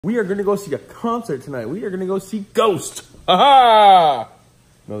We are going to go see a concert tonight. We are going to go see Ghost. Aha!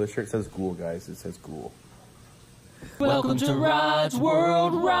 No, the shirt says Ghoul, guys. It says Ghoul. Welcome to Rod's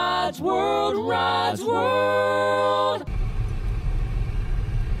World, Rod's World, Rod's World.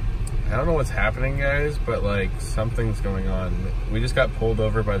 I don't know what's happening, guys, but like something's going on. We just got pulled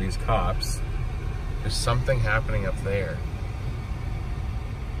over by these cops. There's something happening up there.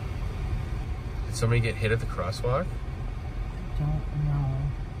 Did somebody get hit at the crosswalk? I don't know.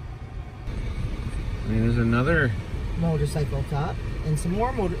 I mean, there's another Motorcycle cop and some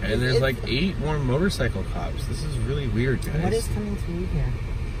more and there's like 8 more motorcycle cops. This is really weird, guys. What is coming through here?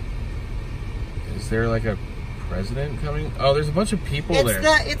 Is there like a president coming? Oh, there's a bunch of people there.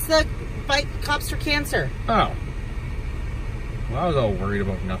 It's the fight cops for cancer. Oh. Well, I was all worried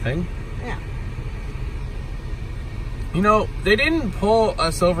about nothing. Yeah. You know, they didn't pull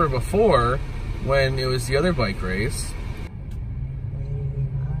us over before when it was the other bike race.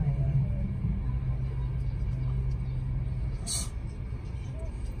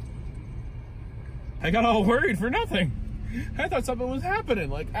 I got all worried for nothing. I thought something was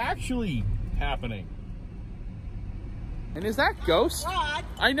happening, like actually happening. And is that Ghost? Rod.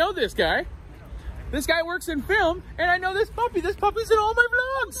 I know this guy. This guy works in film, and I know this puppy. This puppy's in all my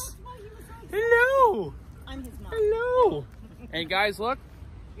vlogs. Hello. I'm his mom. Hello. And guys, look,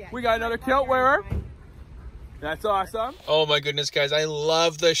 we got another kilt wearer. That's awesome. Oh my goodness, guys. I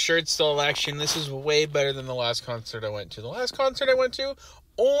love the shirt selection. This is way better than the last concert I went to. The last concert I went to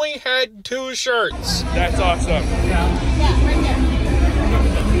only had 2 shirts. That's awesome. Yeah, right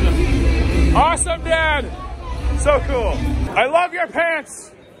there. Awesome, Dad. So cool. I love your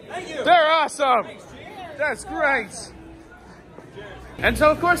pants. Thank you. They're awesome. That's great. And so,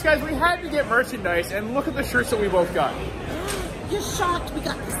 of course, guys, we had to get merchandise, and look at the shirts that we both got. You're shocked we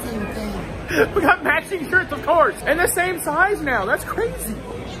got the same thing. We got matching shirts, of course, and the same size now. That's crazy.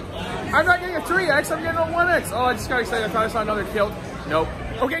 I'm not getting a 3X, I'm getting a 1X. Oh, I just got excited. I thought I saw another kilt. Nope.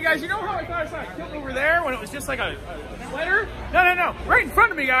 Okay, guys, you know how I thought I saw a kilt over there when it was just like a sweater? No. Right in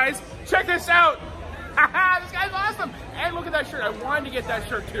front of me, guys. Check this out. Haha, this guy's awesome. And look at that shirt. I wanted to get that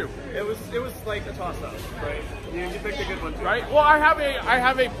shirt too. It was like a toss-up, right? You picked a good one too. Right? Well, I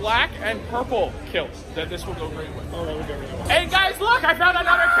have a black and purple kilt that this will go great with. Oh, that would go really well. Hey guys, look! I found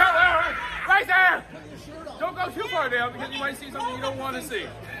another kilt right there. Don't go too far down because you might see something you don't want to see.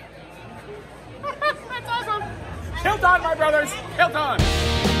 That's awesome. Kilt on, my brothers. Kilt on.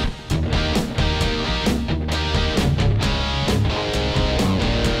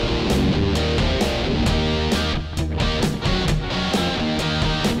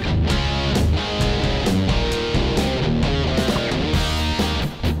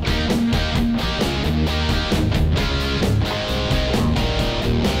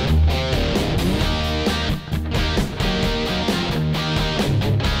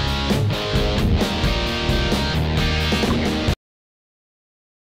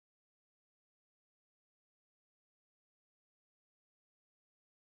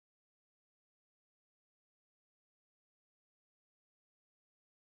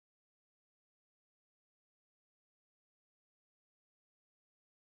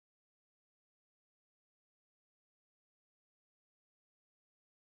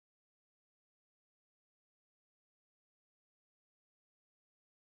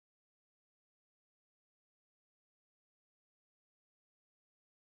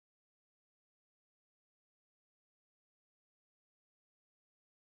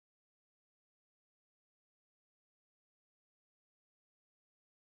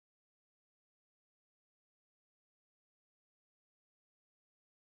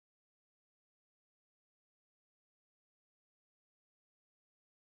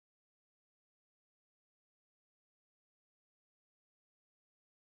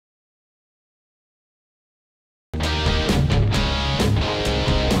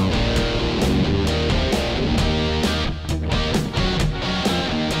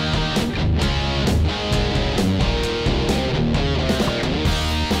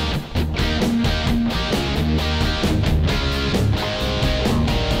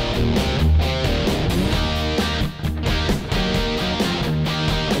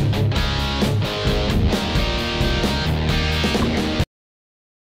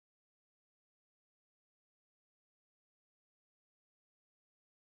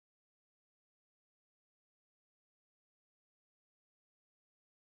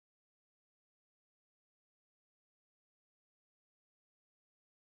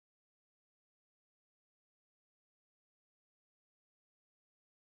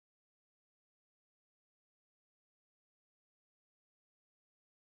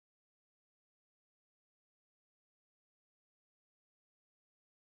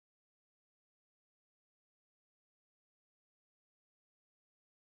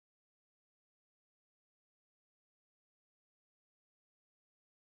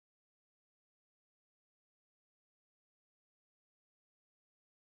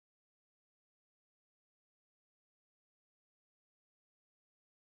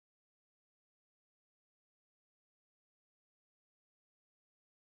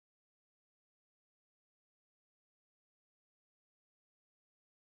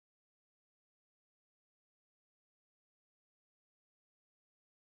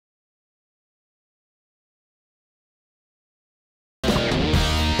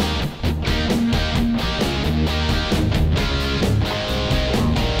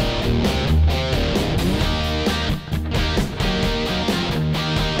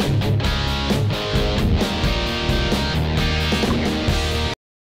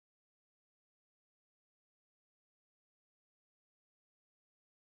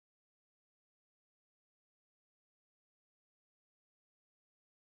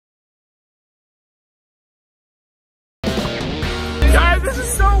 This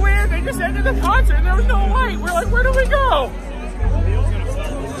is so weird. They just ended the concert and there was no light. We're like, where do we go?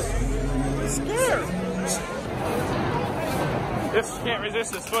 I'm scared. This can't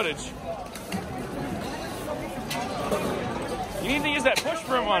resist this footage. You need to use that push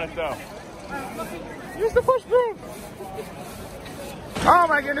broom on it though. Use the push broom. Oh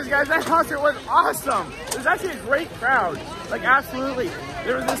my goodness, guys, that concert was awesome. It was actually a great crowd. Like, absolutely.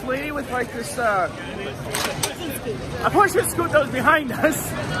 There was this lady with like this, a push and scoot that was behind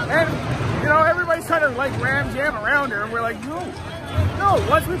us. And, you know, everybody's trying to like ram jam around her. And we're like, no. No,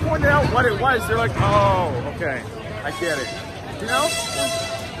 once we pointed out what it was, they're like, oh, okay, I get it. You know?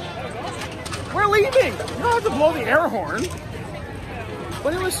 We're leaving. You don't have to blow the air horn.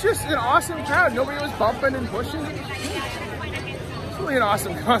 But it was just an awesome crowd. Nobody was bumping and pushing. It's really an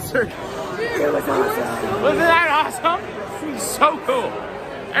awesome concert. It was awesome. Wasn't that awesome? It was so cool.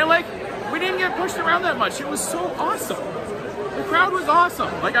 And like, we didn't get pushed around that much. It was so awesome. The crowd was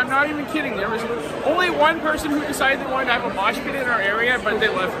awesome. Like, I'm not even kidding. There was only one person who decided they wanted to have a mosh pit in our area, but they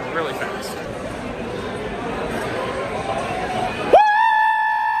left really fast.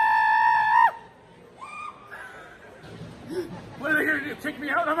 What are they gonna do? Kick me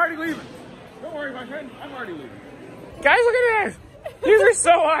out? I'm already leaving. Don't worry, my friend. I'm already leaving. Guys, look at this. These are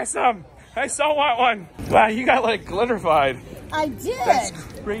so awesome. I so want one. Wow, you got like glitterified. I did. That's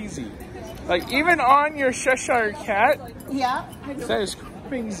crazy. Like even on your Cheshire cat. Yeah. That is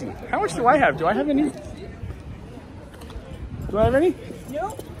crazy. How much do I have? Do I have any? Do I have any?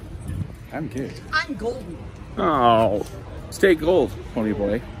 Nope. I'm good. I'm golden. Oh, stay gold, pony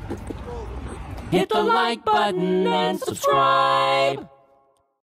boy. Hit the like button and subscribe.